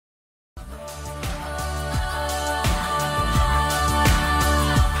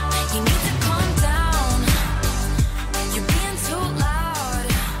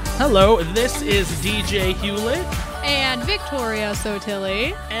Hello, this is DJ Hewlett. And Victoria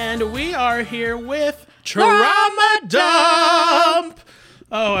Sotilli. And we are here with Trauma Dump!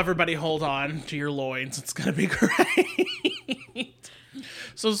 Oh, everybody hold on to your loins. It's going to be great.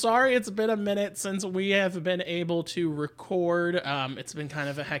 So sorry it's been a minute since we have been able to record. It's been kind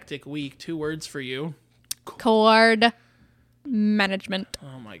of a hectic week. 2 words for you. Cord management.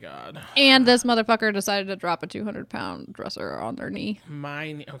 Oh my god. And this motherfucker decided to drop a 200-pound dresser on their knee.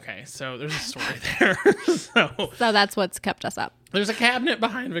 Okay, so there's a story there. So that's what's kept us up. There's a cabinet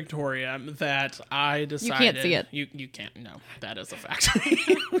behind Victoria that I decided... You can't see it. You can't. No, that is a fact.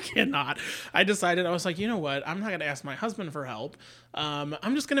 You cannot. I decided, I was like, you know what? I'm not going to ask my husband for help.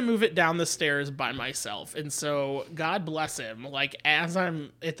 I'm just going to move it down the stairs by myself. And so, God bless him. Like, as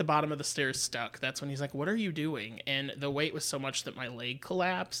I'm at the bottom of the stairs stuck, that's when he's like, what are you doing? And the weight was so much that my leg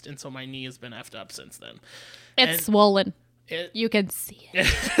collapsed. And so my knee has been effed up since then. It's swollen. You can see it.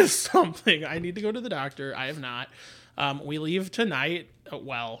 It's something. I need to go to the doctor. I have not. We leave tonight.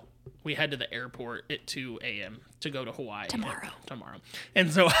 Well, we head to the airport at 2 a.m. to go to Hawaii. Tomorrow.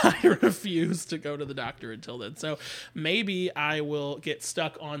 And so I refuse to go to the doctor until then. So maybe I will get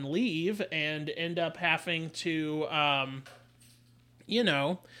stuck on leave and end up having to,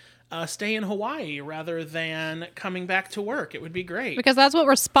 stay in Hawaii rather than coming back to work. It would be great. Because that's what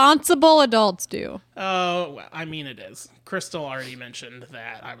responsible adults do. Oh, well, I mean, it is. Crystal already mentioned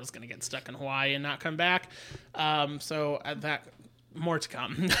that I was going to get stuck in Hawaii and not come back. So that... More to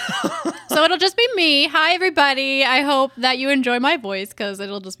come. So it'll just be me. Hi, everybody. I hope that you enjoy my voice because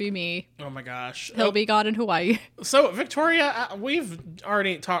it'll just be me. Oh, my gosh. He'll be gone in Hawaii. So, Victoria, we've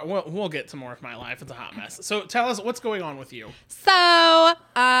already talked. We'll get to more of my life. It's a hot mess. So tell us what's going on with you. So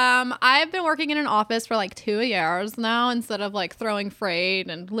I've been working in an office for like 2 years now instead of like throwing freight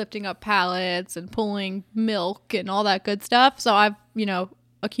and lifting up pallets and pulling milk and all that good stuff. So I've,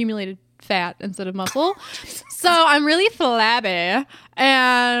 accumulated fat instead of muscle. So I'm really flabby,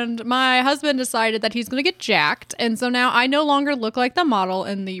 and my husband decided that he's going to get jacked, and so now I no longer look like the model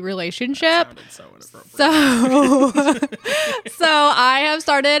in the relationship. That sounded so inappropriate. So I have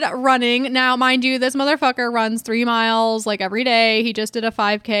started running. Now, mind you, this motherfucker runs 3 miles like every day. He just did a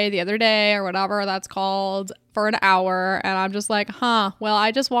 5K the other day or whatever that's called for an hour, and I'm just like, well,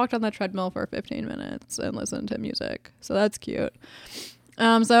 I just walked on the treadmill for 15 minutes and listened to music, so that's cute.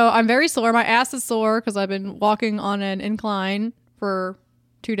 So I'm very sore. My ass is sore because I've been walking on an incline for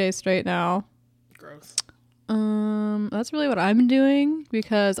 2 days straight now. Gross. That's really what I'm doing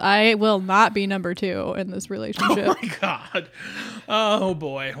because I will not be number 2 in this relationship. Oh my god. Oh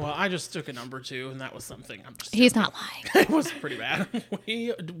boy. Well, I just took a number 2 and that was something. He's not lying. It was pretty bad.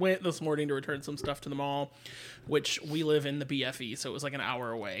 We went this morning to return some stuff to the mall, which we live in the BFE, so it was like an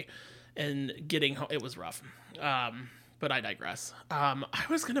hour away, and getting home, it was rough. But I digress. I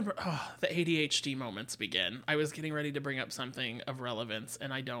was going to... the ADHD moments begin. I was getting ready to bring up something of relevance,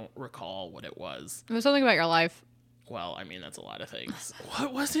 and I don't recall what it was. It was something about your life. Well, I mean, that's a lot of things.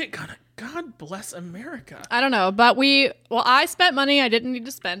 What was it? God bless America. I don't know, but I spent money I didn't need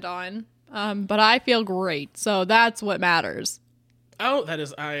to spend on, but I feel great, so that's what matters. Oh, that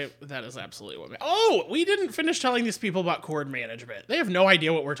is absolutely what. Oh, we didn't finish telling these people about cord management. They have no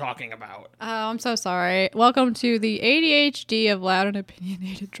idea what we're talking about. Oh, I'm so sorry. Welcome to the ADHD of loud and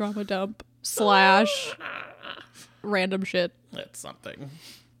opinionated trauma dump / random shit. That's something.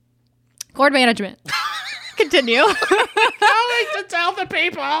 Cord management. Continue. Going to tell the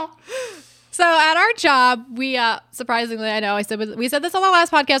people. So at our job, we surprisingly, I know we said this on the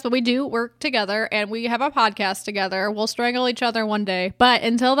last podcast, but we do work together and we have a podcast together. We'll strangle each other one day, but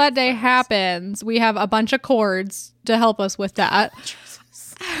until that day happens, we have a bunch of cords to help us with that.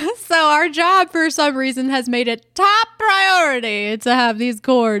 Jesus. So our job, for some reason, has made it top priority to have these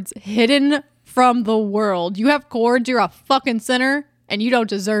cords hidden from the world. You have cords, you're a fucking sinner, and you don't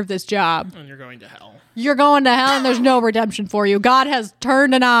deserve this job. And you're going to hell. You're going to hell and there's no redemption for you. God has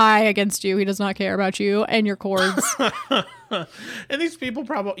turned an eye against you. He does not care about you and your cords. And these people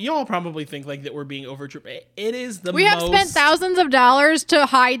y'all probably think like that we're being overdriven. It is the We have spent thousands of dollars to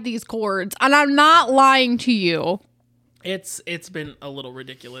hide these cords, and I'm not lying to you. It's been a little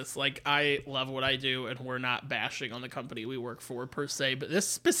ridiculous. Like, I love what I do, and we're not bashing on the company we work for per se, but this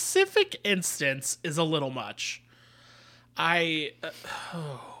specific instance is a little much.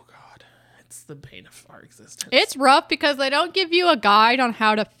 It's the bane of our existence. It's rough because they don't give you a guide on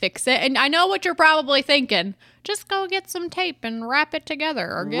how to fix it. And I know what you're probably thinking. Just go get some tape and wrap it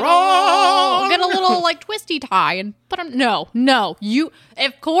together. Or get a little like twisty tie and put them. No.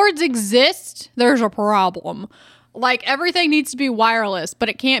 If cords exist, there's a problem. Like, everything needs to be wireless, but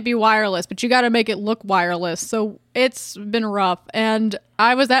it can't be wireless, but you got to make it look wireless. So it's been rough. And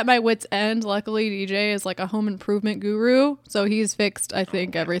I was at my wit's end. Luckily, DJ is like a home improvement guru. So he's fixed, I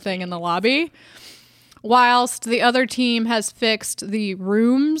think, everything in the lobby. Whilst the other team has fixed the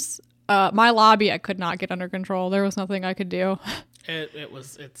rooms, my lobby I could not get under control. There was nothing I could do.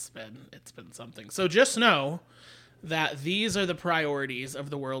 It's been something. So just know that these are the priorities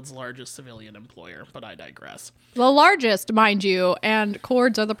of the world's largest civilian employer, but I digress. The largest, mind you, and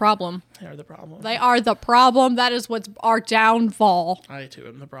cords are the problem. They are the problem. They are the problem. That is what's our downfall. I too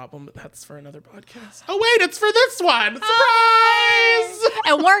am the problem, but that's for another podcast. Oh wait, it's for this one. Surprise!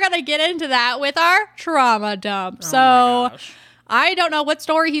 And we're going to get into that with our trauma dump. So Oh my gosh. I don't know what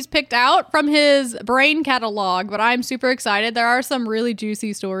story he's picked out from his brain catalog, but I'm super excited. There are some really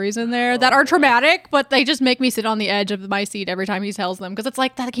juicy stories in there that are traumatic, but they just make me sit on the edge of my seat every time he tells them, because it's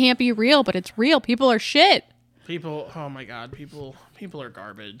like, that can't be real, but it's real. People are shit. People, oh my God, people are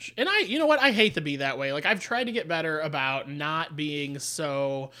garbage. And you know what? I hate to be that way. Like, I've tried to get better about not being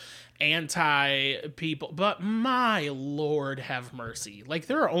so anti people, but my Lord have mercy. Like,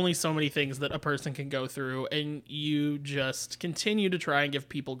 there are only so many things that a person can go through, and you just continue to try and give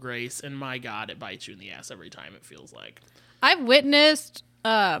people grace, and my God, it bites you in the ass every time, it feels like. I've witnessed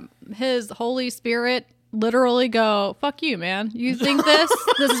his Holy Spirit literally go, fuck you, man. You think this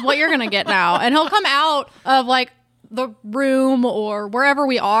is what you're gonna get now. And he'll come out of like the room or wherever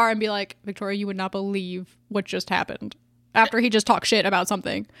we are and be like, Victoria, you would not believe what just happened, after he just talked shit about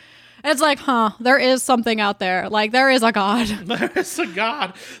something. And it's like, there is something out there. Like, there is a God. There is a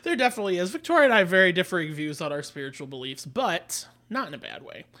God. There definitely is. Victoria and I have very differing views on our spiritual beliefs, but not in a bad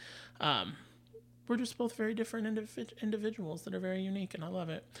way. We're just both very different individuals that are very unique, and I love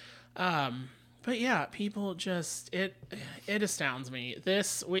it. But yeah, people just, it astounds me.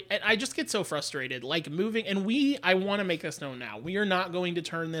 I just get so frustrated, like moving, and I want to make this known now. We are not going to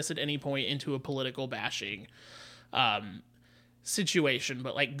turn this at any point into a political bashing situation,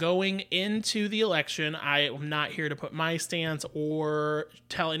 but like going into the election, I am not here to put my stance or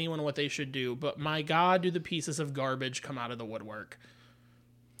tell anyone what they should do, but my God, do the pieces of garbage come out of the woodwork.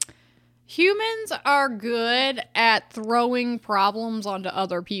 Humans are good at throwing problems onto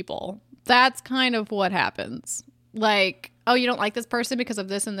other people. That's kind of what happens. Like, oh, you don't like this person because of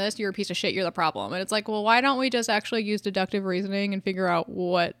this and this, you're a piece of shit, you're the problem. And it's like, well, why don't we just actually use deductive reasoning and figure out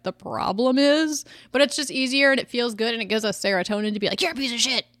what the problem is? But it's just easier and it feels good and it gives us serotonin to be like, you're a piece of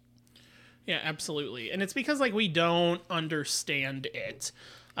shit. Yeah, absolutely. And it's because like we don't understand it,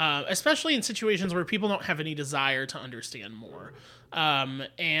 especially in situations where people don't have any desire to understand more.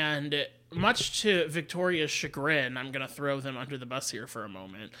 And much to Victoria's chagrin, I'm going to throw them under the bus here for a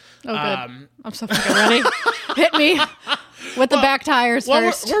moment. Oh, good. I'm so fucking ready. Hit me with the back tires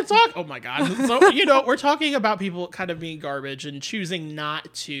first. We're talking, oh my God. So, we're talking about people kind of being garbage and choosing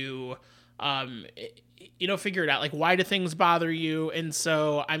not to, figure it out. Like, why do things bother you? And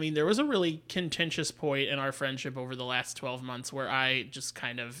so, I mean, there was a really contentious point in our friendship over the last 12 months where I just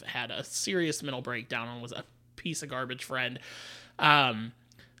kind of had a serious mental breakdown and was a piece of garbage friend.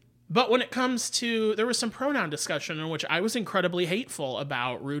 But when it comes to, there was some pronoun discussion in which I was incredibly hateful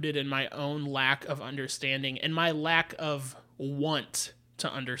about, rooted in my own lack of understanding, and my lack of want to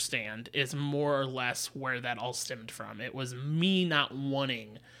understand is more or less where that all stemmed from. It was me not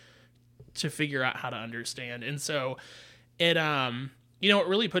wanting to figure out how to understand. And so it, it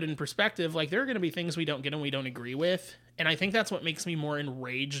really put it in perspective, like there are going to be things we don't get and we don't agree with. And I think that's what makes me more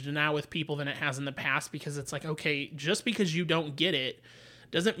enraged now with people than it has in the past, because it's like, okay, just because you don't get it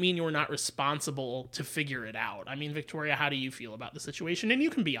doesn't mean you're not responsible to figure it out. I mean, Victoria, how do you feel about the situation? And you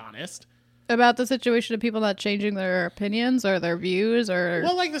can be honest. About the situation of people not changing their opinions or their views, or...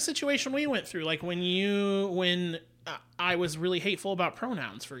 Well, like the situation we went through, like when I was really hateful about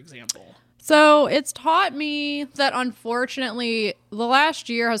pronouns, for example. So it's taught me that, unfortunately, the last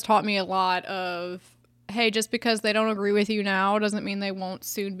year has taught me a lot of, hey, just because they don't agree with you now doesn't mean they won't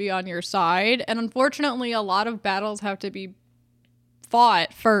soon be on your side. And unfortunately, a lot of battles have to be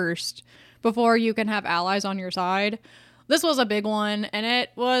fought first before you can have allies on your side. This was a big one, and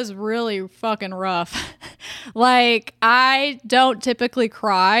it was really fucking rough. Like, I don't typically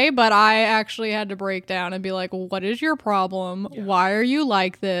cry, but I actually had to break down and be like, what is your problem? Yeah. Why are you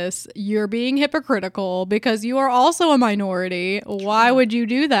like this? You're being hypocritical because you are also a minority. Why would you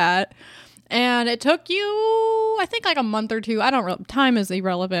do that? And it took you, I think, like a month or two. Time is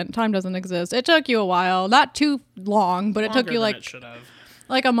irrelevant. Time doesn't exist. It took you a while. Not too long, but it took you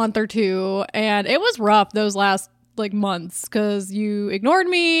like a month or two. And it was rough those last like months, because you ignored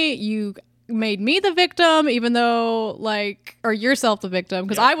me. You made me the victim, even though like, or yourself the victim,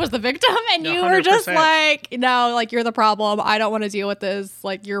 because I was the victim and you were just 100%. like, no, like you're the problem. I don't want to deal with this.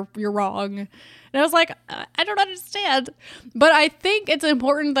 Like you're wrong. And I was like, I don't understand. But I think it's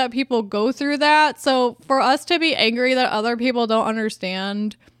important that people go through that. So for us to be angry that other people don't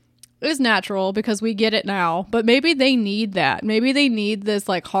understand is natural because we get it now. But maybe they need that. Maybe they need this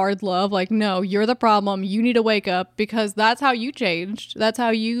like hard love. Like, no, you're the problem. You need to wake up, because that's how you changed. That's how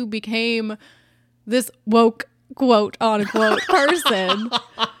you became this woke, quote unquote, person.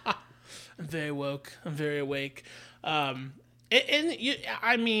 I'm very woke. I'm very awake. I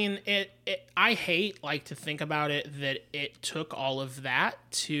hate like to think about it that it took all of that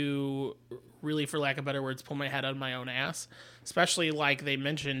to really, for lack of better words, pull my head out of my own ass. Especially like they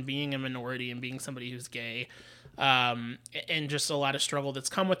mentioned being a minority and being somebody who's gay, and just a lot of struggle that's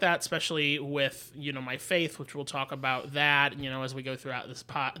come with that, especially with, you know, my faith, which we'll talk about that, you know, as we go throughout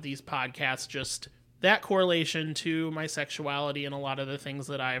these podcasts, just that correlation to my sexuality and a lot of the things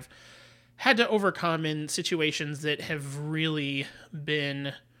that I've had to overcome in situations that have really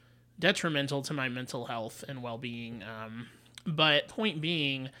been detrimental to my mental health and well-being. But point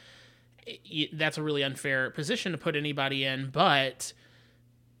being, that's a really unfair position to put anybody in, but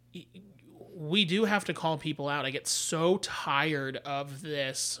we do have to call people out. I get so tired of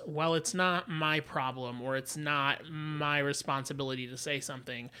this. Well, it's not my problem, or it's not my responsibility to say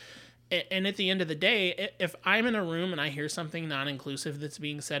something. And at the end of the day, if I'm in a room and I hear something non-inclusive that's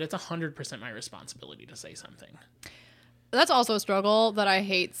being said, it's 100% my responsibility to say something. That's also a struggle that I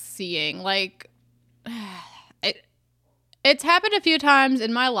hate seeing. Like, it's happened a few times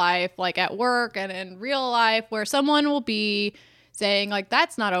in my life, like at work and in real life, where someone will be saying, like,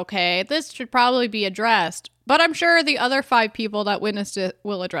 that's not okay. This should probably be addressed. But I'm sure the other 5 people that witnessed it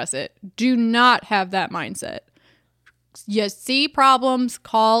will address it. Do not have that mindset. You see problems,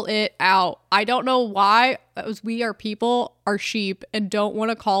 call it out. I don't know why, as we are people, are sheep, and don't want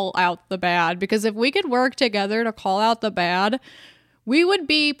to call out the bad. Because if we could work together to call out the bad, we would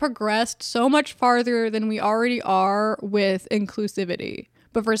be progressed so much farther than we already are with inclusivity.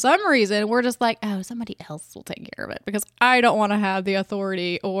 But for some reason, we're just like, oh, somebody else will take care of it, because I don't want to have the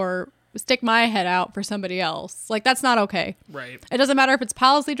authority or stick my head out for somebody else. Like, that's not okay. Right. It doesn't matter if it's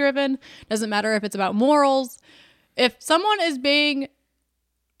policy driven. Doesn't matter if it's about morals. If someone is being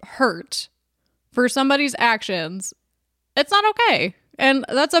hurt for somebody's actions, it's not okay. And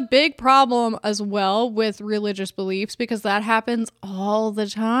that's a big problem as well with religious beliefs, because that happens all the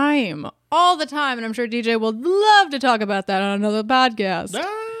time. All the time. And I'm sure DJ will love to talk about that on another podcast.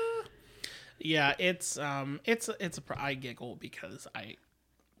 Yeah, I giggle because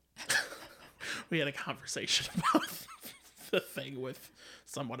we had a conversation about the thing with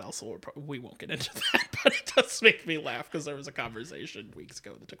someone else. We won't get into that, but it does make me laugh because there was a conversation weeks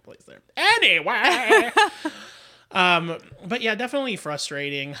ago that took place there. Anyway. But yeah, definitely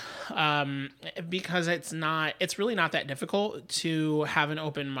frustrating, because it's really not that difficult to have an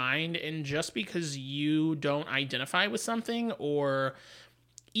open mind. And just because you don't identify with something or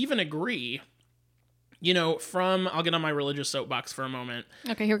even agree, you know, I'll get on my religious soapbox for a moment.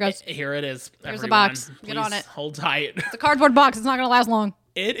 Okay, here goes. Here it is. Here's everyone. the box. Get Please on it. Hold tight. It's a cardboard box. It's not going to last long.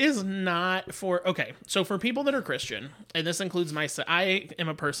 It is not so for people that are Christian, and this includes myself, I am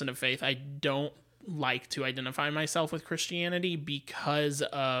a person of faith. I don't like to identify myself with Christianity because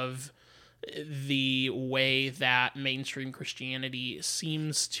of the way that mainstream Christianity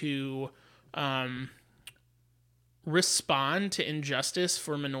seems to respond to injustice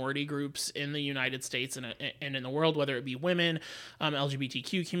for minority groups in the United States and in the world, whether it be women,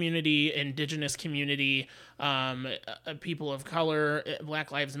 LGBTQ community, indigenous community, people of color,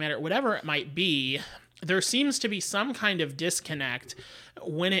 Black Lives Matter, whatever it might be. There seems to be some kind of disconnect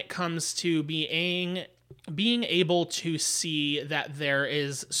when it comes to being able to see that there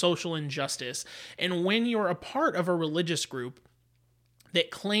is social injustice. And when you're a part of a religious group that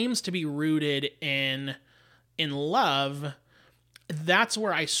claims to be rooted in love, that's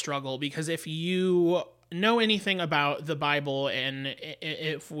where I struggle, because if you know anything about the Bible, and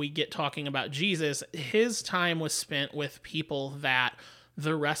if we get talking about Jesus, his time was spent with people that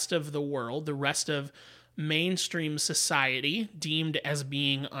the rest of the world, the rest of mainstream society deemed as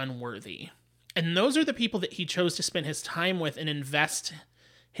being unworthy. And those are the people that he chose to spend his time with and invest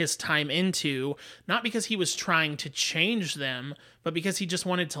his time into, not because he was trying to change them, but because he just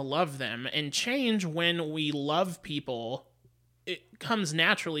wanted to love them. And change, when we love people, it comes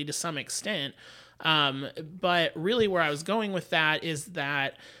naturally to some extent. But really where I was going with that is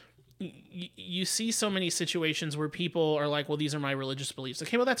that you see so many situations where people are like, well, these are my religious beliefs.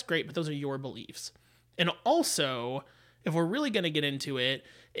 Okay, well, that's great, but those are your beliefs. And also, if we're really going to get into it,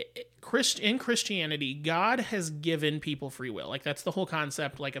 in Christianity, God has given people free will. Like, that's the whole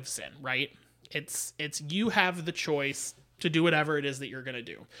concept, like, of sin, right? It's you have the choice to do whatever it is that you're going to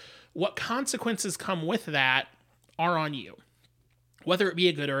do. What consequences come with that are on you, whether it be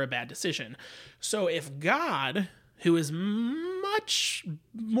a good or a bad decision. So if God, who is much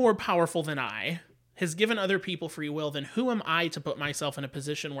more powerful than I, has given other people free will, then who am I to put myself in a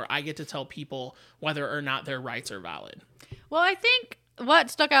position where I get to tell people whether or not their rights are valid? Well, I think what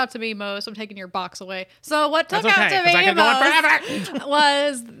stuck out to me most, I'm taking your box away. So what stuck That's out okay, to 'cause I me could go on most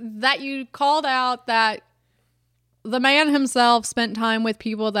was that you called out that the man himself spent time with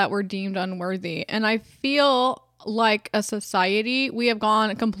people that were deemed unworthy. And I feel like a society, we have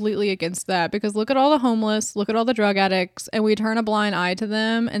gone completely against that, because look at all the homeless, look at all the drug addicts, and we turn a blind eye to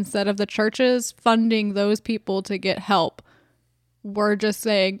them instead of the churches funding those people to get help. We're just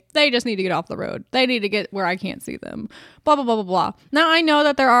saying they just need to get off the road. They need to get where I can't see them. Blah, blah, blah, blah, blah. Now, I know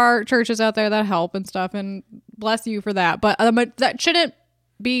that there are churches out there that help and stuff, and bless you for that. But that shouldn't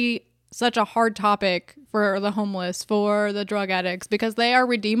be such a hard topic for the homeless, for the drug addicts, because they are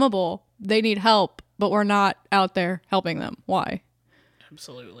redeemable. They need help, but we're not out there helping them. Why?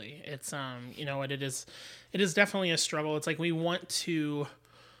 Absolutely. It's it is definitely a struggle. It's like we want to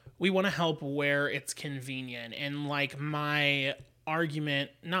help where it's convenient. And like my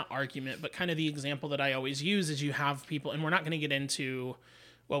not argument, but kind of the example that I always use is you have people, and we're not going to get into,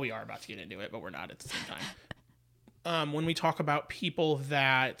 well, we are about to get into it, but we're not at the same time. When we talk about people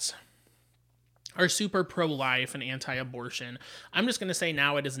that are super pro-life and anti-abortion, I'm just going to say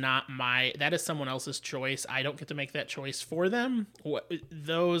now that is someone else's choice. I don't get to make that choice for them.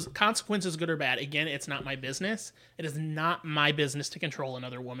 Those consequences, good or bad, again, it's not my business. It is not my business to control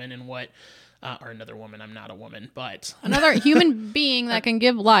another woman and another woman, I'm not a woman, but another human being that can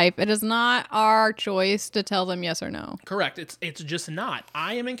give life. It is not our choice to tell them yes or no. Correct. It's just not.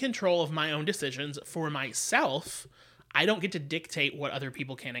 I am in control of my own decisions for myself. I don't get to dictate what other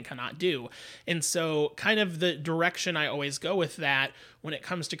people can and cannot do. And so kind of the direction I always go with that when it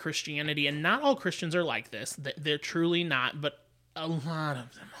comes to Christianity, and not all Christians are like this, they're truly not, but a lot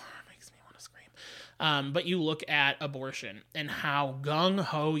of them are. It makes me want to scream. But you look at abortion and how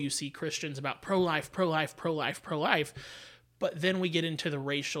gung-ho you see Christians about pro-life, pro-life, pro-life, pro-life. But then we get into the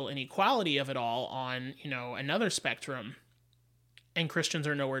racial inequality of it all on, another spectrum. And Christians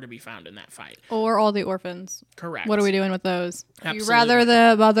are nowhere to be found in that fight. Or all the orphans. Correct. What are we doing with those? Absolutely. You rather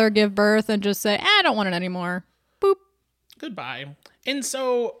the mother give birth and just say, I don't want it anymore. Boop. Goodbye. And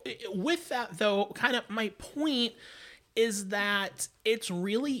so with that, though, kind of my point is that it's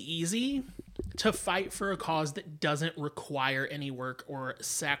really easy to fight for a cause that doesn't require any work or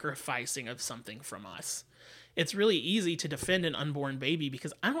sacrificing of something from us. It's really easy to defend an unborn baby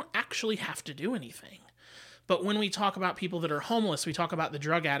because I don't actually have to do anything. But when we talk about people that are homeless, we talk about the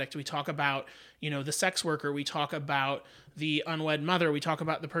drug addict, we talk about, the sex worker, we talk about the unwed mother, we talk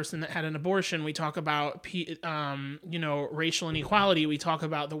about the person that had an abortion, we talk about, racial inequality, we talk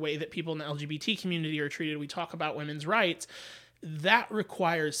about the way that people in the LGBT community are treated, we talk about women's rights. That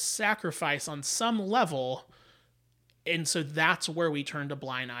requires sacrifice on some level. And so that's where we turn a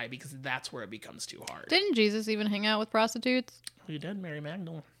blind eye because that's where it becomes too hard. Didn't Jesus even hang out with prostitutes? He did, Mary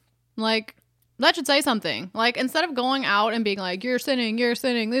Magdalene. That should say something. Instead of going out and being like, you're sinning, you're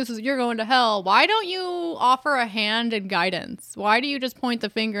going to hell. Why don't you offer a hand and guidance? Why do you just point the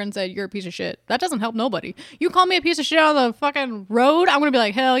finger and say, you're a piece of shit? That doesn't help nobody. You call me a piece of shit on the fucking road, I'm going to be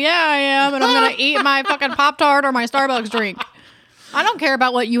like, hell yeah, I am. And I'm going to eat my fucking Pop-Tart or my Starbucks drink. I don't care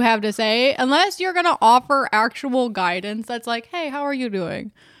about what you have to say unless you're going to offer actual guidance that's like, hey, how are you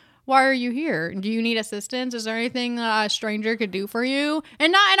doing? Why are you here? Do you need assistance? Is there anything a stranger could do for you?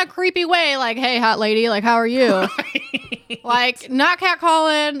 And not in a creepy way, like, hey, hot lady, how are you? Not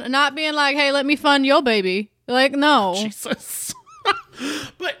catcalling, not being like, hey, let me fund your baby. No. Jesus.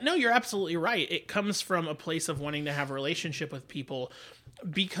 But no, you're absolutely right. It comes from a place of wanting to have a relationship with people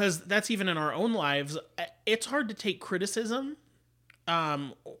because that's even in our own lives. It's hard to take criticism of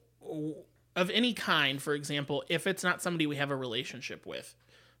any kind, for example, if it's not somebody we have a relationship with.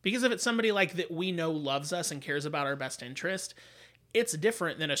 Because if it's somebody that we know loves us and cares about our best interest, it's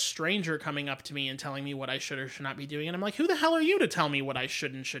different than a stranger coming up to me and telling me what I should or should not be doing. And I'm like, who the hell are you to tell me what I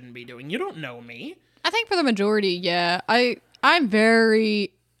should and shouldn't be doing? You don't know me. I think for the majority, yeah. I'm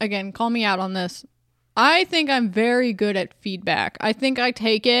very, again, call me out on this. I think I'm very good at feedback. I think I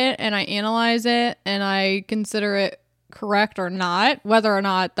take it and I analyze it and I consider it correct or not, whether or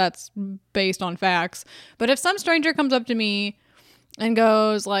not that's based on facts. But if some stranger comes up to me and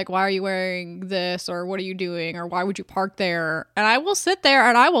goes like, why are you wearing this, or what are you doing, or why would you park there? And I will sit there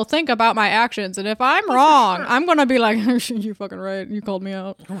and I will think about my actions, and if I'm wrong, sure. I'm gonna be like, you fucking right, you called me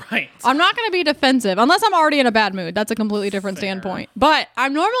out. Right. I'm not gonna be defensive unless I'm already in a bad mood. That's a completely different Fair. standpoint. But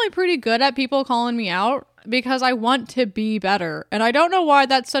I'm normally pretty good at people calling me out because I want to be better, and I don't know why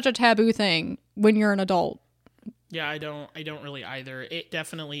that's such a taboo thing when you're an adult. Yeah, I don't really either. It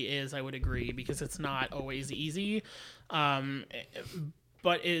definitely is, I would agree, because it's not always easy.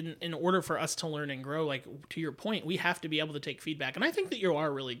 But in order for us to learn and grow, like to your point, we have to be able to take feedback. And I think that you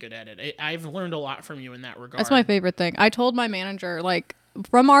are really good at it. I've learned a lot from you in that regard. That's my favorite thing. I told my manager, like,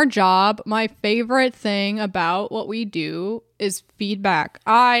 from our job, my favorite thing about what we do is feedback.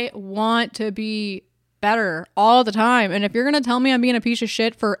 I want to be better all the time. And if you're going to tell me I'm being a piece of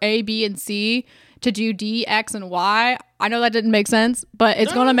shit for A, B, and C to do D, X, and Y, I know that didn't make sense, but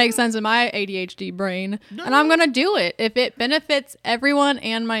it's going to make sense in my ADHD brain. And I'm going to do it if it benefits everyone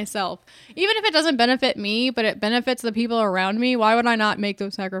and myself. Even if it doesn't benefit me, but it benefits the people around me, why would I not make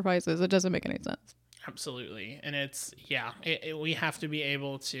those sacrifices? It doesn't make any sense. Absolutely. And it's, yeah, we have to be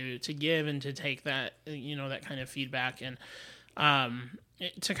able to give and to take that, that kind of feedback. And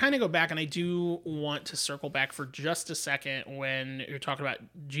to kind of go back, and I do want to circle back for just a second when you're talking about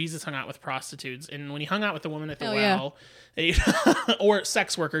Jesus hung out with prostitutes, and when he hung out with the woman at the well, or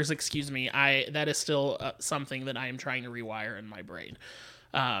sex workers, excuse me, that is still something that I am trying to rewire in my brain.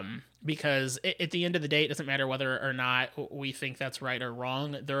 Because at the end of the day, it doesn't matter whether or not we think that's right or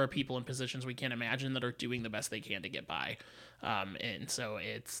wrong. There are people in positions we can't imagine that are doing the best they can to get by. And so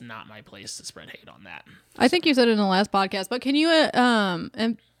it's not my place to spread hate on that. I think you said it in the last podcast, but can you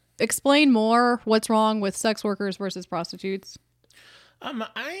explain more what's wrong with sex workers versus prostitutes?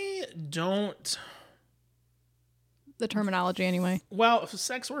 I don't... The terminology anyway. Well,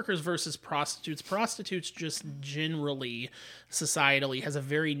 sex workers versus prostitutes just generally, societally, has a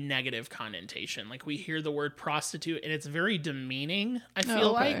very negative connotation. Like, we hear the word prostitute and it's very demeaning, I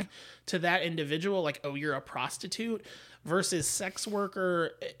feel like, to that individual. Like, oh, you're a prostitute. Versus sex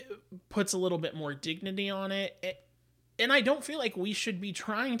worker puts a little bit more dignity on it. And I don't feel like we should be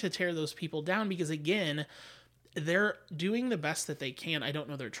trying to tear those people down because, again, they're doing the best that they can. I don't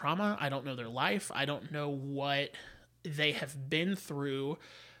know their trauma. I don't know their life. I don't know what they have been through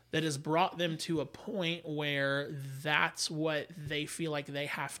that has brought them to a point where that's what they feel like they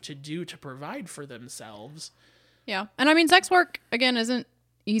have to do to provide for themselves. Yeah. And I mean, sex work, again, isn't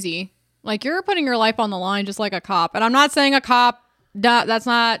easy. Like, you're putting your life on the line just like a cop. And I'm not saying a cop, they're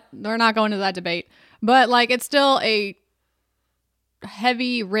not going to that debate. But, like, it's still a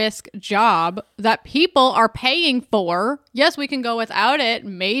heavy risk job that people are paying for. Yes, we can go without it,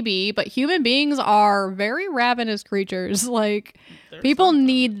 maybe, but human beings are very ravenous creatures. Like, people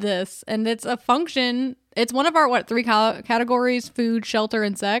need this, and it's a function. It's one of our, three categories: food, shelter,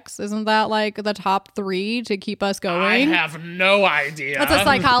 and sex. Isn't that like the top three to keep us going? I have no idea. That's a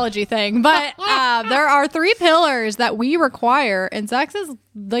psychology thing. But there are three pillars that we require, and sex is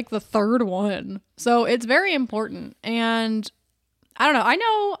like the third one. So it's very important. And I don't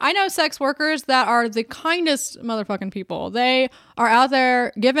know. I know sex workers that are the kindest motherfucking people. They are out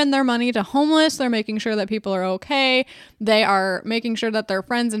there giving their money to homeless. They're making sure that people are okay. They are making sure that their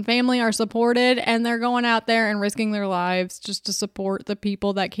friends and family are supported, and they're going out there and risking their lives just to support the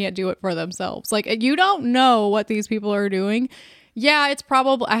people that can't do it for themselves. Like, you don't know what these people are doing. Yeah, it's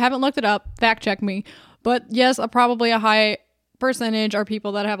probably, I haven't looked it up. Fact check me. But yes, probably a high percentage are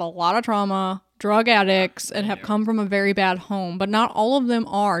people that have a lot of trauma, drug addicts, and have come from a very bad home. But not all of them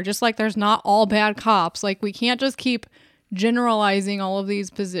are. Just like there's not all bad cops. Like, we can't just keep generalizing all of these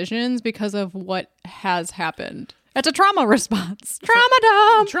positions because of what has happened. It's a trauma response.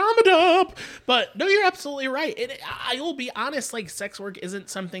 Trauma dump. But no, you're absolutely right. I will be honest, like, sex work isn't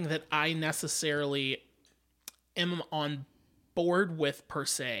something that I necessarily am on board with per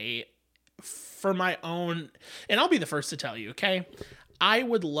se for my own, and I'll be the first to tell you, okay? I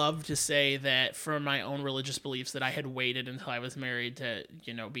would love to say that for my own religious beliefs that I had waited until I was married to,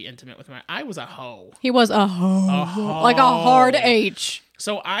 be intimate with I was a hoe. He was a hoe. Like a hard H.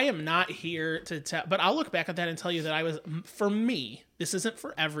 So I am not here to tell, but I'll look back at that and tell you that for me, this isn't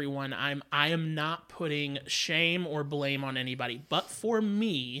for everyone. I am not putting shame or blame on anybody, but for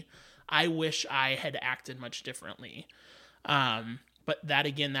me, I wish I had acted much differently. But that,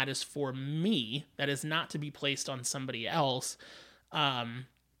 again, that is for me. That is not to be placed on somebody else.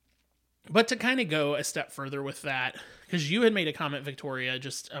 But to kind of go a step further with that, because you had made a comment, Victoria,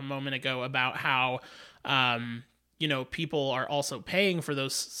 just a moment ago about how, people are also paying for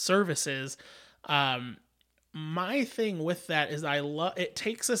those services. my thing with that is it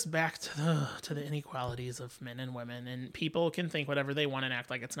takes us back to the inequalities of men and women, and people can think whatever they want and act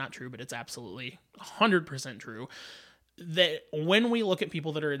like it's not true, but it's absolutely 100% true. That when we look at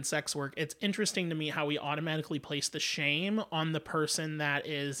people that are in sex work, it's interesting to me how we automatically place the shame on the person that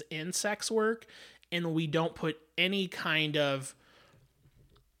is in sex work, and we don't put any kind of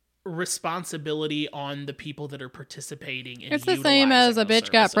responsibility on the people that are participating in It's the same as a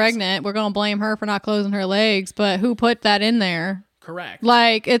bitch got pregnant. We're going to blame her for not closing her legs, but who put that in there? Correct.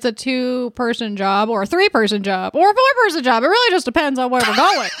 Like, it's a 2-person job or a 3-person job or a 4-person job. It really just depends on where we're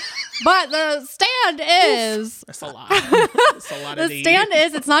going. But the stand is... That's a lot. That's a lot of The stand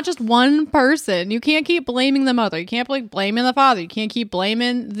is, it's not just one person. You can't keep blaming the mother. You can't keep blaming the father. You can't keep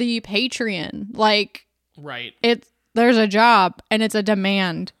blaming the patron. Like, right. There's a job and it's a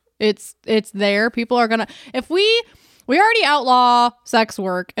demand. It's there. People are gonna... If we already outlaw sex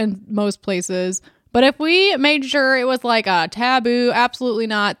work in most places... But if we made sure it was like a taboo, absolutely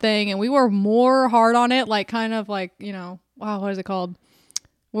not thing, and we were more hard on it, like kind of like, wow, what is it called?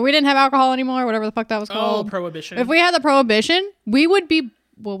 Where we didn't have alcohol anymore, whatever the fuck that was called. Oh, prohibition. If we had the prohibition, we would be,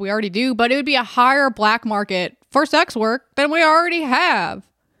 well, we already do, but it would be a higher black market for sex work than we already have.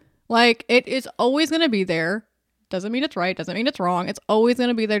 Like, it is always going to be there. Doesn't mean it's right. Doesn't mean it's wrong. It's always going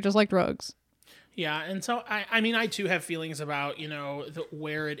to be there just like drugs. Yeah, and so I mean, I too have feelings about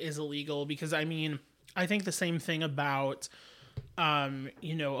where it is illegal, because I mean, I think the same thing about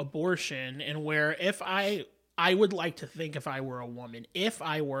abortion, and where if I would like to think if I were a woman, if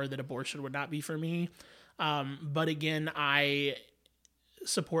I were, that abortion would not be for me. But again, I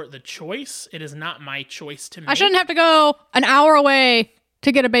support the choice. It is not my choice to make. I shouldn't have to go an hour away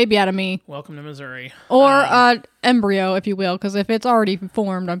to get a baby out of me. Welcome to Missouri. Or embryo, if you will, because if it's already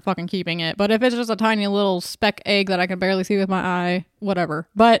formed, I'm fucking keeping it. But if it's just a tiny little speck egg that I can barely see with my eye, whatever.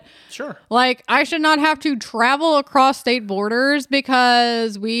 But sure, like, I should not have to travel across state borders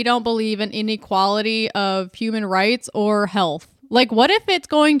because we don't believe in inequality of human rights or health. Like, what if it's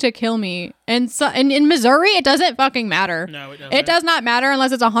going to kill me? And in Missouri, it doesn't fucking matter. No, it doesn't. It does not matter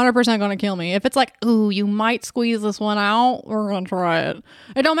unless it's 100% going to kill me. If it's like, ooh, you might squeeze this one out, we're going to try it.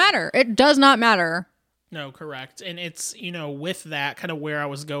 It don't matter. It does not matter. No, correct. And it's, with that, kind of where I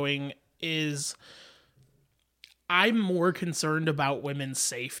was going is I'm more concerned about women's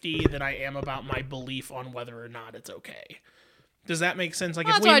safety than I am about my belief on whether or not it's okay. Does that make sense? Like,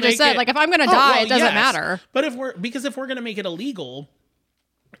 well, that's what I just said. Like, if I'm going to die, it doesn't matter. But if we're going to make it illegal,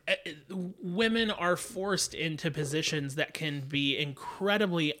 women are forced into positions that can be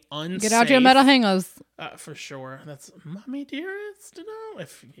incredibly unsafe. Get out your metal hangers. For sure. That's mommy dearest to know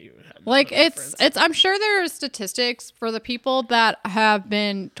if you had like, it's I'm sure there are statistics for the people that have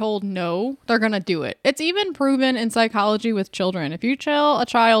been told no, they're going to do it. It's even proven in psychology with children. If you tell a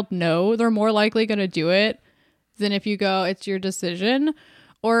child no, they're more likely going to do it than if you go, it's your decision.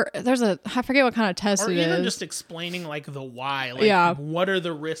 Or I forget what kind of test it is. Or even just explaining like the why. Like, what are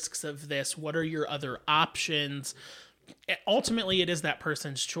the risks of this? What are your other options? Ultimately, it is that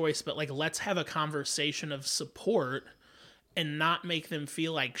person's choice, but like, let's have a conversation of support and not make them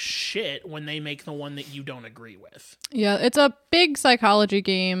feel like shit when they make the one that you don't agree with. Yeah, it's a big psychology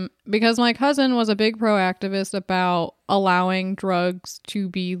game because my cousin was a big pro-activist about allowing drugs to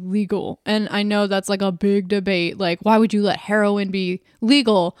be legal. And I know that's like a big debate. Like, why would you let heroin be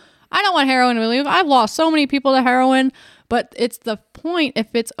legal? I don't want heroin to be legal. I've lost so many people to heroin, but it's the point. If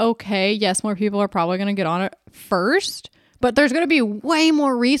it's okay, yes, more people are probably going to get on it first. But there's going to be way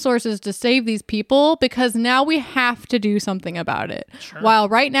more resources to save these people because now we have to do something about it. Sure. While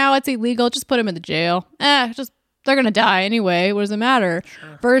right now it's illegal, just put them in the jail. They're going to die anyway. What does it matter?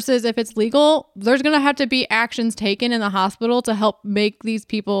 Sure. Versus if it's legal, there's going to have to be actions taken in the hospital to help make these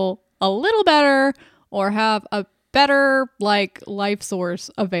people a little better or have a better like life source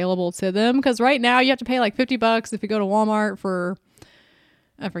available to them. Because right now you have to pay like $50 if you go to Walmart for...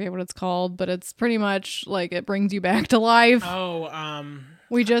 I forget what it's called, but it's pretty much like it brings you back to life.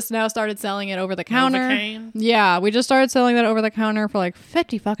 We just now started selling it over the counter. Novocaine? Yeah, we just started selling that over the counter for like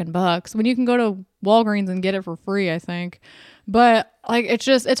 $50 when you can go to Walgreens and get it for free, I think. But like,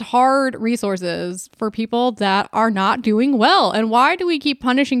 it's hard resources for people that are not doing well. And why do we keep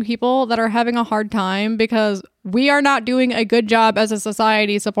punishing people that are having a hard time? Because we are not doing a good job as a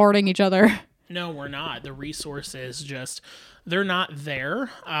society supporting each other. No, we're not. The resources they're not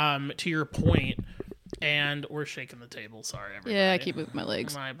there, to your point, and we're shaking the table. Sorry, everybody. Yeah, I keep moving my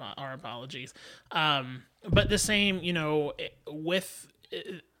legs. Our apologies. But the same, with...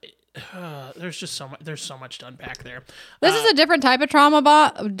 there's so much to unpack there. This is a different type of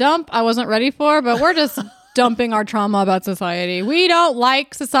trauma dump I wasn't ready for, but we're just dumping our trauma about society. We don't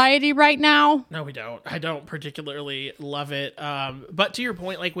like society right now. No, we don't. I don't particularly love it. But to your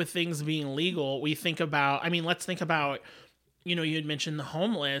point, like with things being legal, we think about, I mean, let's think about, you know, you had mentioned the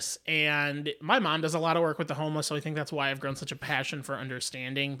homeless, and my mom does a lot of work with the homeless. So I think that's why I've grown such a passion for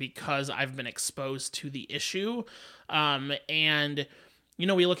understanding, because I've been exposed to the issue. And you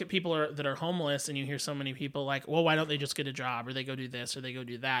know, we look at people that are homeless, and you hear so many people like, well, why don't they just get a job, or they go do this, or they go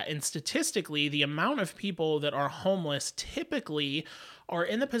do that? And statistically, the amount of people that are homeless typically are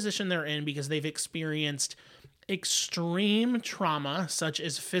in the position they're in because they've experienced extreme trauma, such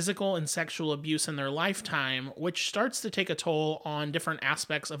as physical and sexual abuse in their lifetime, which starts to take a toll on different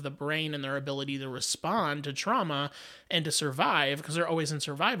aspects of the brain and their ability to respond to trauma and to survive, because they're always in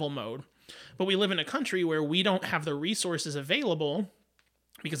survival mode. But we live in a country where we don't have the resources available,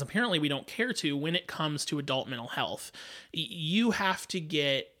 because apparently we don't care to, when it comes to adult mental health. You have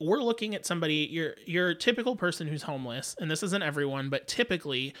to we're looking at somebody, your typical person who's homeless, and this isn't everyone, but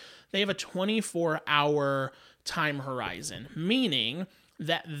typically they have a 24-hour time horizon, meaning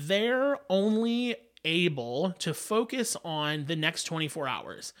that they're only able to focus on the next 24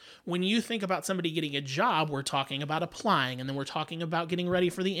 hours. When you think about somebody getting a job, we're talking about applying, and then we're talking about getting ready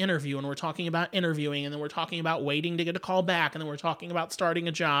for the interview, and we're talking about interviewing, and then we're talking about waiting to get a call back, and then we're talking about starting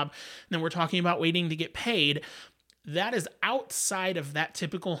a job, and then we're talking about waiting to get paid. That is outside of that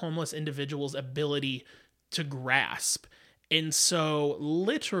typical homeless individual's ability to grasp. And so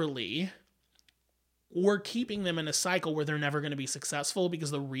literally, we're keeping them in a cycle where they're never going to be successful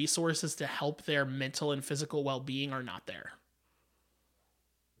because the resources to help their mental and physical well-being are not there.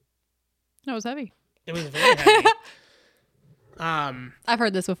 That was heavy. It was very heavy. I've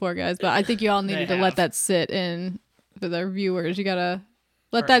heard this before, guys, but I think you all needed to let that sit in for their viewers. You gotta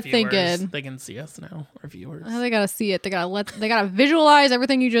let that sink in. They can see us now, our viewers. They gotta see it. They gotta visualize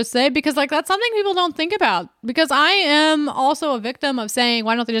everything you just say, because like that's something people don't think about. Because I am also a victim of saying,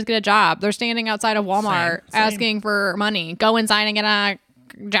 why don't they just get a job? They're standing outside of Walmart Same. asking for money. Go inside and get a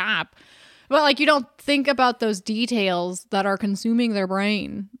job. But like you don't think about those details that are consuming their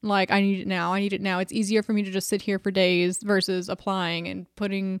brain. Like, I need it now. I need it now. It's easier for me to just sit here for days versus applying and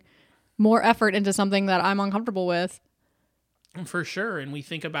putting more effort into something that I'm uncomfortable with. For sure. And we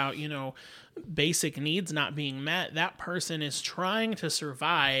think about, you know, basic needs not being met. That person is trying to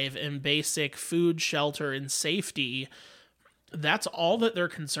survive in basic food, shelter, and safety. That's all that they're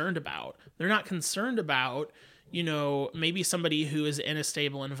concerned about. They're not concerned about, you know, maybe somebody who is in a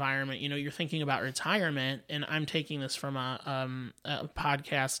stable environment. You know, you're thinking about retirement, and I'm taking this from a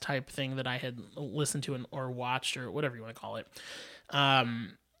podcast type thing that I had listened to or watched, or whatever you want to call it.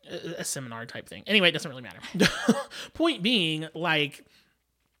 A seminar type thing. Anyway, it doesn't really matter. Point being, like,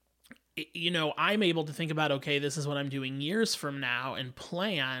 you know, I'm able to think about, okay, this is what I'm doing years from now and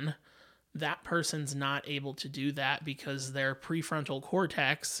plan. That person's not able to do that because their prefrontal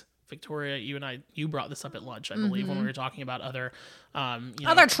cortex, Victoria, you brought this up at lunch, I believe, when we were talking about other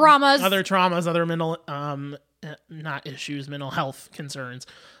traumas, other mental, not issues, mental health concerns.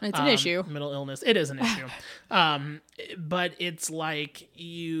 It's an issue. Mental illness. It is an issue. But it's like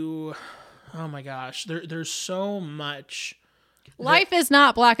oh my gosh, there's so much. Life is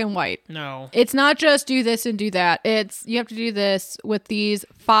not black and white. No. It's not just do this and do that. It's you have to do this with these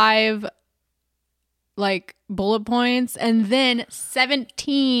 5 like bullet points and then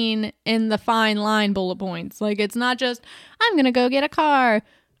 17 in the fine line bullet points. Like, it's not just I'm going to go get a car.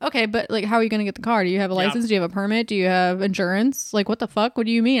 Okay, but like, how are you going to get the car? Do you have a license? Do you have a permit? Do you have insurance? Like, what the fuck? What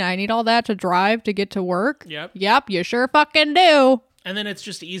do you mean? I need all that to drive to get to work? Yep, you sure fucking do. And then it's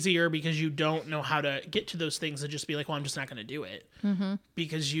just easier because you don't know how to get to those things and just be like, well, I'm just not going to do it. Mm-hmm.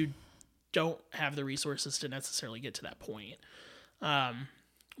 Because you don't have the resources to necessarily get to that point.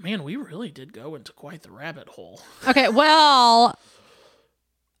 Man, we really did go into quite the rabbit hole. Okay, well,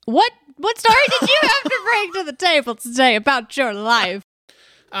 what story did you have to bring to the table today about your life?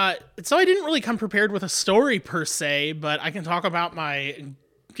 So I didn't really come prepared with a story per se, but I can talk about my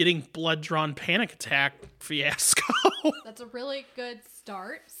getting blood-drawn panic attack fiasco. That's a really good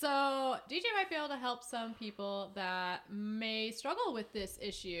start. So DJ might be able to help some people that may struggle with this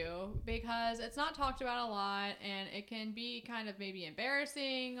issue because it's not talked about a lot, and it can be kind of maybe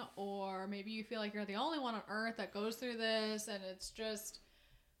embarrassing, or maybe you feel like you're the only one on earth that goes through this, and it's just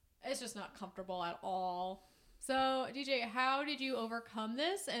not comfortable at all. So DJ, how did you overcome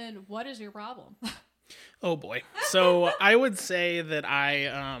this, and what is your problem? Oh boy. So I would say that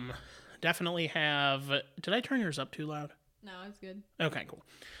I definitely have. Did I turn yours up too loud? No, it's good. Okay, cool.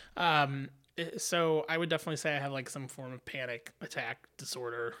 So I would definitely say I have like some form of panic attack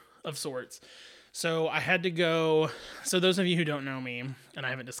disorder of sorts. So I had to go. So those of you who don't know me, and I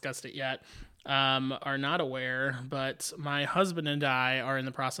haven't discussed it yet, are not aware, but my husband and I are in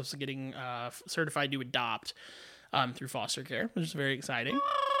the process of getting certified to adopt through foster care, which is very exciting.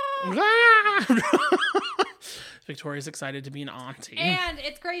 Victoria's excited to be an auntie. And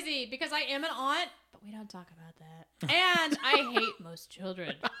it's crazy because I am an aunt, but we don't talk about that. And I hate most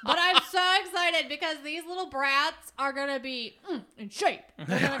children. But I'm so excited because these little brats are going to be in shape.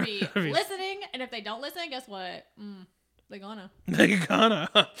 They're going to be listening. And if they don't listen, guess what? They're gonna.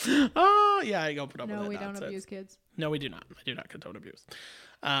 Oh, yeah, I go put up with that. No, we nonsense. don't abuse kids. No, we do not. I do not condone abuse.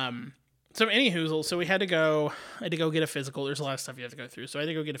 So anywho, so we had to go get a physical. There's a lot of stuff you have to go through. So I had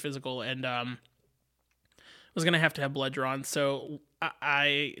to go get a physical and was going to have blood drawn. So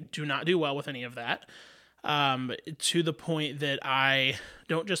I do not do well with any of that. To the point that I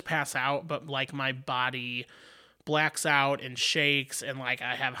don't just pass out, but like my body blacks out and shakes, and like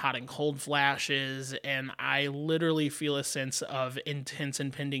I have hot and cold flashes, and I literally feel a sense of intense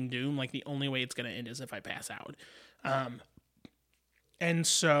impending doom. Like the only way it's going to end is if I pass out. And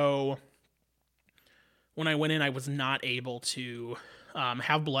so when I went in, I was not able to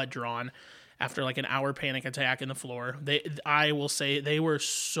have blood drawn after like an hour panic attack in the floor. I will say they were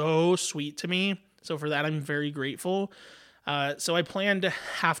so sweet to me. So for that, I'm very grateful. So I plan to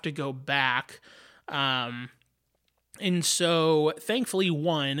have to go back. And so thankfully,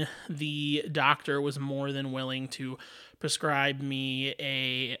 the doctor was more than willing to prescribe me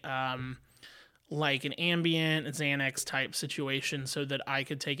a like an Ambien, Xanax type situation so that I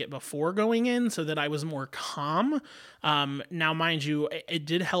could take it before going in so that I was more calm. Now, mind you, it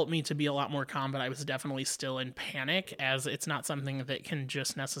did help me to be a lot more calm, but I was definitely still in panic, as it's not something that can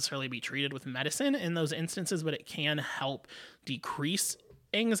just necessarily be treated with medicine in those instances, but it can help decrease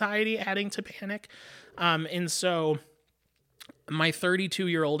anxiety adding to panic. And so my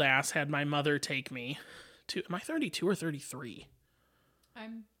 32-year-old ass had my mother take me to, am I 32 or 33?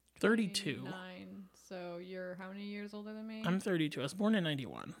 I'm 32. 29, so you're how many years older than me? I'm 32. I was born in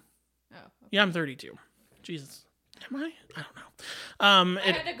 91. Oh. Okay. Yeah, I'm 32. Jesus. Am I? I don't know.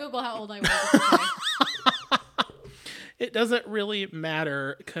 I had to Google how old I was. It doesn't really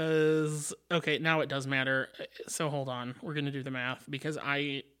matter because, okay, now it does matter. So hold on. We're going to do the math because how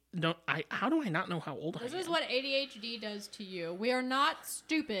do I not know how old I am? This is what ADHD does to you. We are not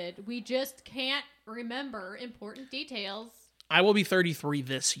stupid. We just can't remember important details. I will be 33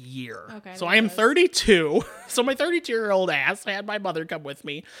 this year. Okay. So I am 32. So my 32-year-old ass had my mother come with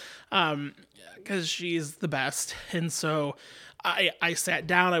me because she's the best. And so I sat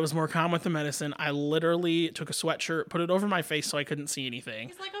down. I was more calm with the medicine. I literally took a sweatshirt, put it over my face so I couldn't see anything.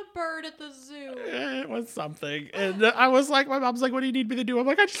 He's like a bird at the zoo. It was something. And I was like, my mom's like, what do you need me to do? I'm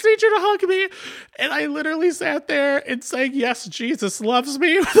like, I just need you to hug me. And I literally sat there and sang, yes, Jesus loves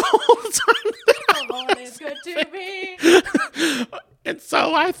me the whole time. The Lord is good to me. And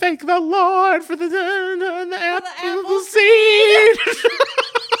so I thank the Lord for the apple seed.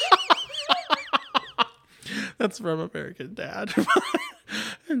 That's from American Dad.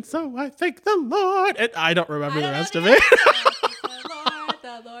 And so I thank the Lord. And I don't remember the rest of it.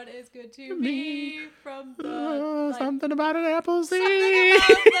 The Lord is good to me. From the something about an apple seed.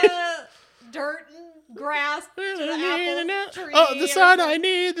 Something about the dirt and grass to the apple tree. Oh, the sun, I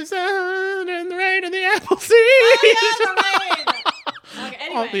need the sun and the rain and the apple seed. Oh, yeah, the rain. Okay,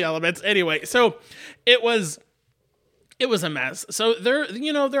 anyway. All the elements. Anyway, so it was a mess. So there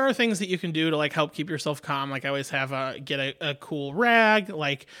are things that you can do to like help keep yourself calm. Like I always have get a cool rag,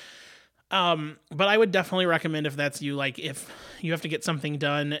 like, but I would definitely recommend if that's you, like if you have to get something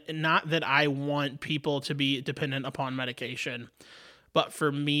done, not that I want people to be dependent upon medication, but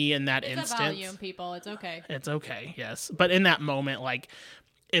for me in that instance, it's a volume, people. It's okay. It's okay. Yes. But in that moment, like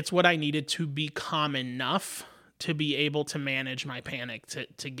it's what I needed to be calm enough to be able to manage my panic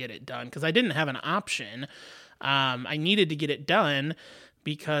to get it done. Cause I didn't have an option. I needed to get it done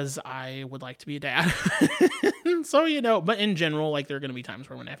because I would like to be a dad. So, but in general, like there are going to be times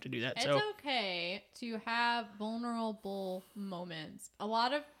where I'm going to have to do that. It's okay to have vulnerable moments. A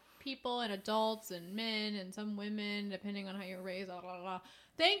lot of people and adults and men and some women, depending on how you're raised,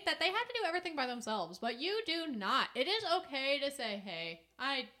 think that they have to do everything by themselves, but you do not. It is okay to say, hey,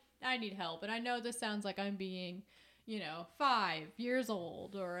 I need help. And I know this sounds like I'm being, 5 years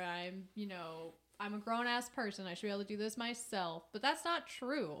old, or I'm a grown-ass person. I should be able to do this myself. But that's not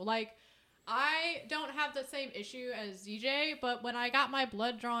true. Like, I don't have the same issue as ZJ, but when I got my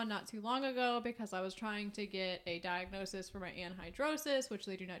blood drawn not too long ago because I was trying to get a diagnosis for my anhidrosis, which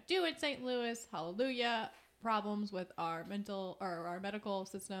they do not do in St. Louis, hallelujah, problems with our medical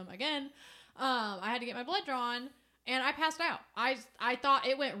system again, I had to get my blood drawn. And I passed out. I thought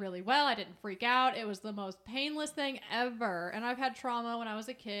it went really well. I didn't freak out. It was the most painless thing ever. And I've had trauma when I was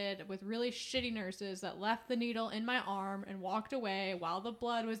a kid with really shitty nurses that left the needle in my arm and walked away while the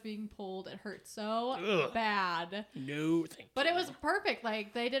blood was being pulled. It hurt so bad. No, thank But you. it was perfect.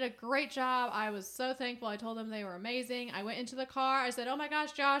 Like, they did a great job. I was so thankful. I told them they were amazing. I went into the car. I said, oh my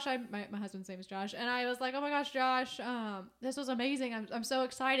gosh, Josh. My husband's name is Josh. And I was like, oh my gosh, Josh, this was amazing. I'm so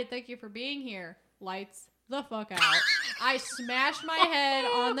excited. Thank you for being here. Lights the fuck out. I smashed my head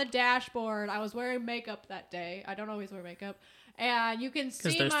on the dashboard. I was wearing makeup that day. I don't always wear makeup. And you can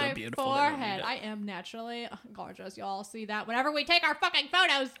see they're so my beautiful, they don't need forehead. it. I am naturally gorgeous. Y'all see that whenever we take our fucking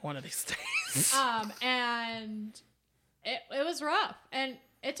photos. One of these days. And it was rough. And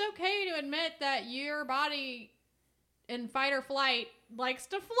it's okay to admit that your body in fight or flight likes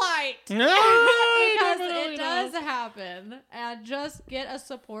to flight. No, because definitely it does happen. And just get a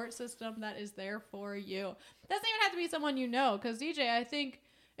support system that is there for you. It doesn't even have to be someone you know. Because DJ, I think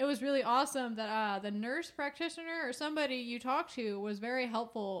it was really awesome that the nurse practitioner or somebody you talked to was very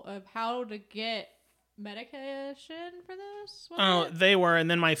helpful of how to get medication for this. Oh, they were.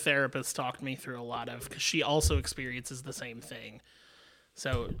 And then my therapist talked me through a lot of, because she also experiences the same thing.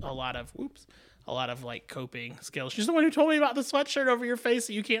 So a lot of like coping skills. She's the one who told me about the sweatshirt over your face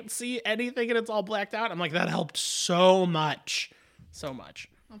so you can't see anything and it's all blacked out. I'm like, that helped so much. So much.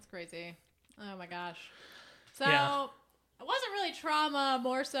 That's crazy. Oh my gosh. So Yeah. it wasn't really trauma,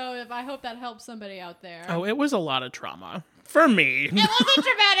 more so if I hope that helps somebody out there. Oh, it was a lot of trauma. For me. It wasn't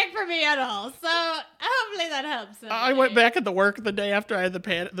traumatic for me at all. So hopefully that helps somebody. I went back at the work the day after I had the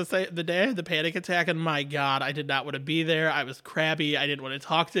day I had the panic attack, and my God, I did not want to be there. I was crabby. I didn't want to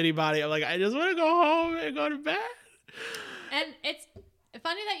talk to anybody. I'm like, I just want to go home and go to bed. And it's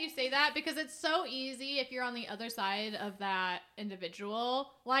funny that you say that because it's so easy if you're on the other side of that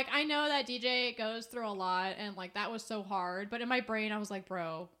individual. Like, I know that DJ goes through a lot and like that was so hard, but in my brain I was like,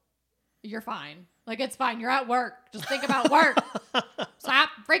 bro, you're fine. Like, it's fine. You're at work. Just think about work. Stop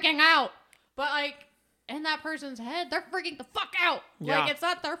freaking out. But like in that person's head, they're freaking the fuck out. Yeah. Like, it's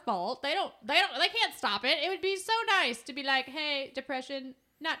not their fault. They can't stop it. It would be so nice to be like, hey, depression,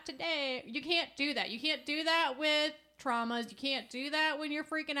 not today. You can't do that. You can't do that with traumas. You can't do that when you're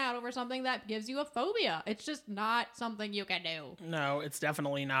freaking out over something that gives you a phobia. It's just not something you can do. No, it's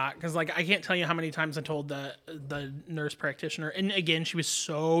definitely not. Because like, I can't tell you how many times I told the nurse practitioner, and again, she was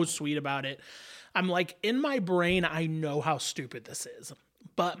so sweet about it. I'm like, in my brain, I know how stupid this is,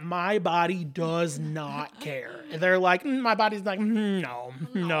 but my body does not care. They're like, my body's like, no,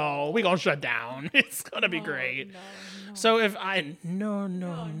 we gonna shut down. It's gonna be great. No. So if I no.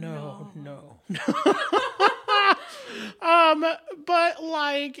 But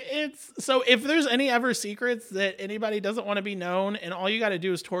like, it's so if there's any ever secrets that anybody doesn't want to be known, and all you got to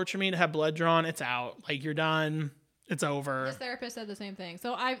do is torture me to have blood drawn, it's out. Like, you're done. It's over. This therapist said the same thing.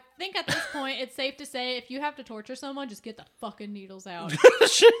 So I think at this point, it's safe to say if you have to torture someone, just get the fucking needles out.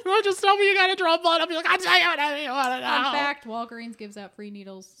 Just tell me you got to draw blood. I'll be like, I'll tell you whatever you want to know. Fun fact, Walgreens gives out free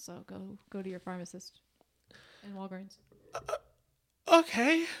needles, so go to your pharmacist in Walgreens.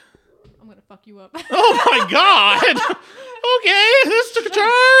 Okay. I'm gonna fuck you up. Oh my God. Okay, this took a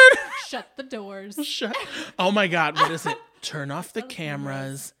turn. Shut the doors. Oh my God, what is it? Turn off the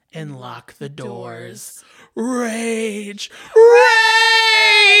cameras and lock the doors. Rage.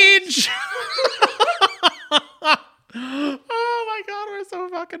 Oh my God, we're so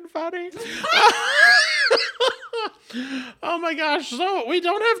fucking funny. Oh my gosh, so we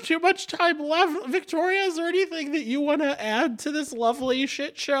don't have too much time left. Victoria, is there anything that you want to add to this lovely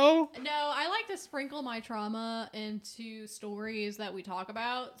shit show? No, I like to sprinkle my trauma into stories that we talk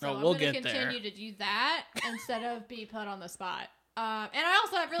about. So we'll I'm going to get there. continue to do that instead of be put on the spot. And I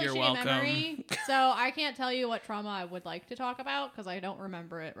also have really You're shitty welcome. memory, so I can't tell you what trauma I would like to talk about because I don't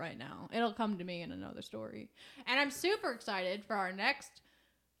remember it right now. It'll come to me in another story. And I'm super excited for our next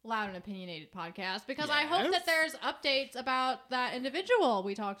Loud and Opinionated podcast because I hope Yes. that there's updates about that individual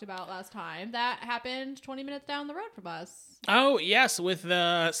we talked about last time that happened 20 minutes down the road from us. Oh, yes, with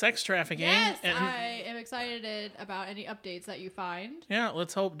the sex trafficking. Yes, And I am excited about any updates that you find. yeah,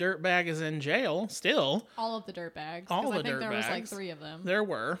 let's hope Dirtbag is in jail still. All of the dirtbags. All 'cause the I think there was like dirtbags. 3 of them. There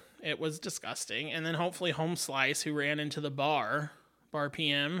were. It was disgusting. And then hopefully Home Slice, who ran into the bar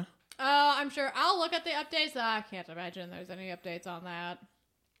PM. Oh, I'm sure. I'll look at the updates. I can't imagine there's any updates on that.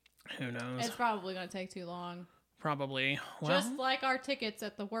 Who knows? It's probably going to take too long. Probably. Well, Just like our tickets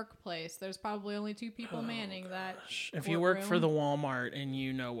at the workplace, there's probably only 2 people manning that. if you work for the courtroom. Walmart and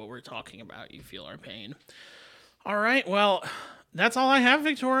you know what we're talking about, you feel our pain. All right. Well, that's all I have,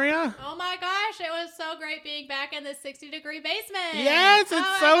 Victoria. Oh my gosh, it was so great being back in the 60-degree basement. Yes, it's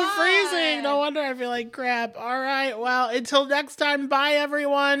Oh so my freezing. God. No wonder I feel like crap. All right. Well, until next time, bye,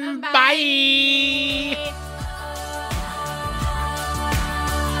 everyone. Bye. Bye.